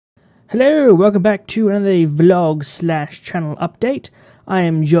Hello, welcome back to another vlog slash channel update. I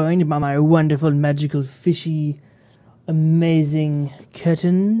am joined by my wonderful, magical, fishy, amazing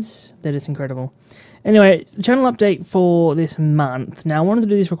curtains. That is incredible. Anyway, the channel update for this month. Now, I wanted to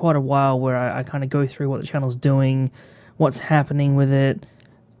do this for quite a while where I kind of go through what the channel's doing, what's happening with it,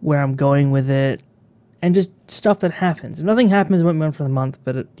 where I'm going with it, and just stuff that happens. If nothing happens, it won't be on for the month,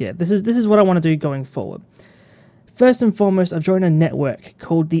 but yeah, this is what I want to do going forward. First and foremost, I've joined a network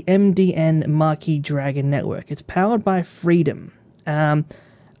called the MDN Marquee Dragon Network. It's powered by Freedom.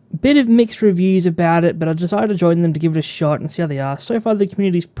 Bit of mixed reviews about it, but I decided to join them to give it a shot and see how they are. So far, the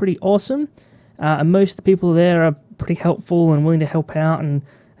community's pretty awesome, and most of the people there are pretty helpful and willing to help out and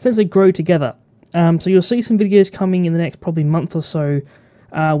essentially grow together. So you'll see some videos coming in the next probably month or so,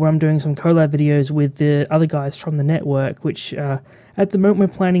 where I'm doing some collab videos with the other guys from the network, which at the moment we're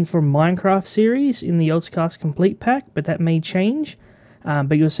planning for a Minecraft series in the Yogscast Complete Pack, but that may change.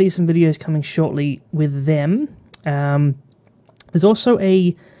 But you'll see some videos coming shortly with them. There's also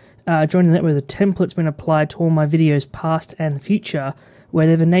a joining the network, a template's been applied to all my videos past and future, where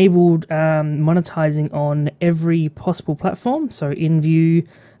they've enabled monetizing on every possible platform. So in-view,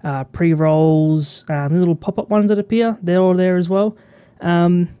 pre-rolls, the little pop-up ones that appear, they're all there as well.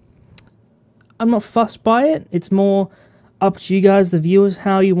 I'm not fussed by it. It's more up to you guys, the viewers,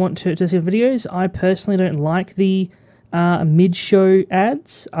 how you want to see videos. I personally don't like the mid-show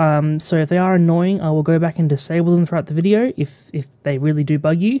ads, so if they are annoying, I will go back and disable them throughout the video if they really do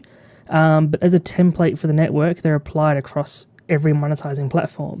bug you. But as a template for the network, they're applied across every monetizing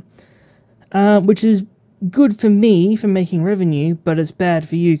platform, which is good for me for making revenue, but it's bad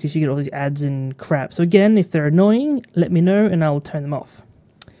for you because you get all these ads and crap. So again, if they're annoying, let me know and I'll turn them off.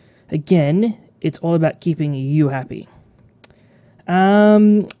 Again, it's all about keeping you happy.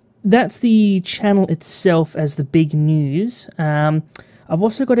 That's the channel itself as the big news. I've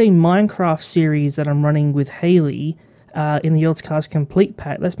also got a Minecraft series that I'm running with Haley in the Yogscast Complete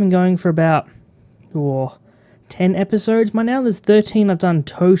Pack. That's been going for about 10 episodes by now. There's 13 I've done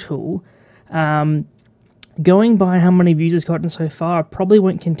total. Going by how many views it's gotten so far, I probably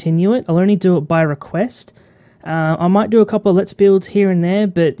won't continue it. I'll only do it by request. I might do a couple of Let's Builds here and there,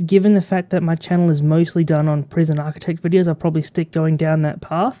 but given the fact that my channel is mostly done on Prison Architect videos, I'll probably stick going down that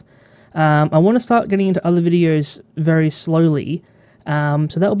path. I want to start getting into other videos very slowly, so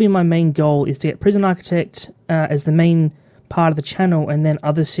that will be my main goal, is to get Prison Architect as the main part of the channel, and then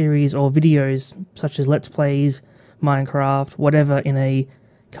other series or videos such as Let's Plays, Minecraft, whatever, in a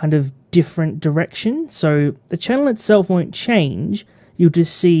kind of different direction. So the channel itself won't change, you'll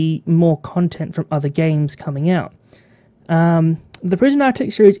just see more content from other games coming out. The Prison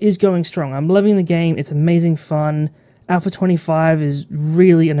Architect series is going strong. I'm loving the game, it's amazing fun. Alpha 25 is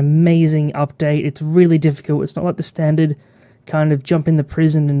really an amazing update. It's really difficult. It's not like the standard kind of jump in the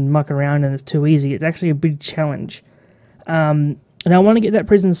prison and muck around and it's too easy. It's actually a big challenge. And I want to get that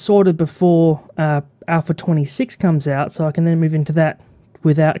prison sorted before Alpha 26 comes out, so I can then move into that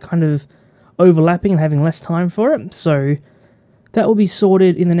without kind of overlapping and having less time for it. So that will be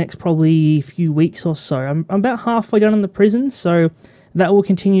sorted in the next probably few weeks or so. I'm about halfway done in the prison, so that will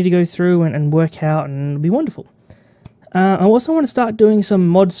continue to go through and work out, and it'll be wonderful. I also want to start doing some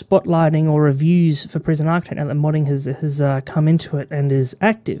mod spotlighting or reviews for Prison Architect now that modding has come into it and is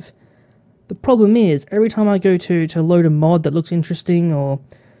active. The problem is, every time I go to load a mod that looks interesting or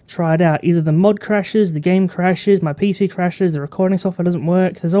try it out, either the mod crashes, the game crashes, my PC crashes, the recording software doesn't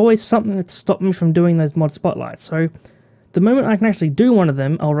work. There's always something that's stopped me from doing those mod spotlights. So the moment I can actually do one of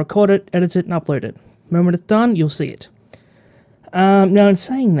them, I'll record it, edit it, and upload it. The moment it's done, you'll see it. Now, in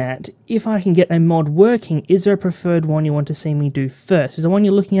saying that, if I can get a mod working, is there a preferred one you want to see me do first? Is there one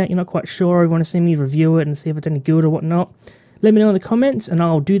you're looking at, you're not quite sure, or you want to see me review it and see if it's any good or whatnot? Let me know in the comments, and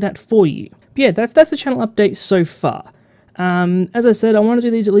I'll do that for you. But yeah, that's the channel update so far. As I said, I want to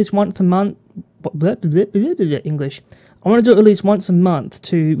do these at least once a month. English. I want to do it at least once a month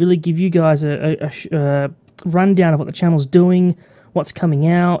to really give you guys a rundown of what the channel's doing, what's coming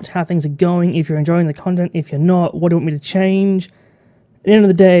out, how things are going, if you're enjoying the content, if you're not, what do you want me to change. At the end of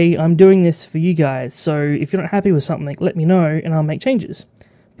the day, I'm doing this for you guys, so if you're not happy with something, let me know and I'll make changes.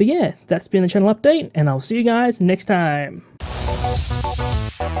 But yeah, that's been the channel update, and I'll see you guys next time.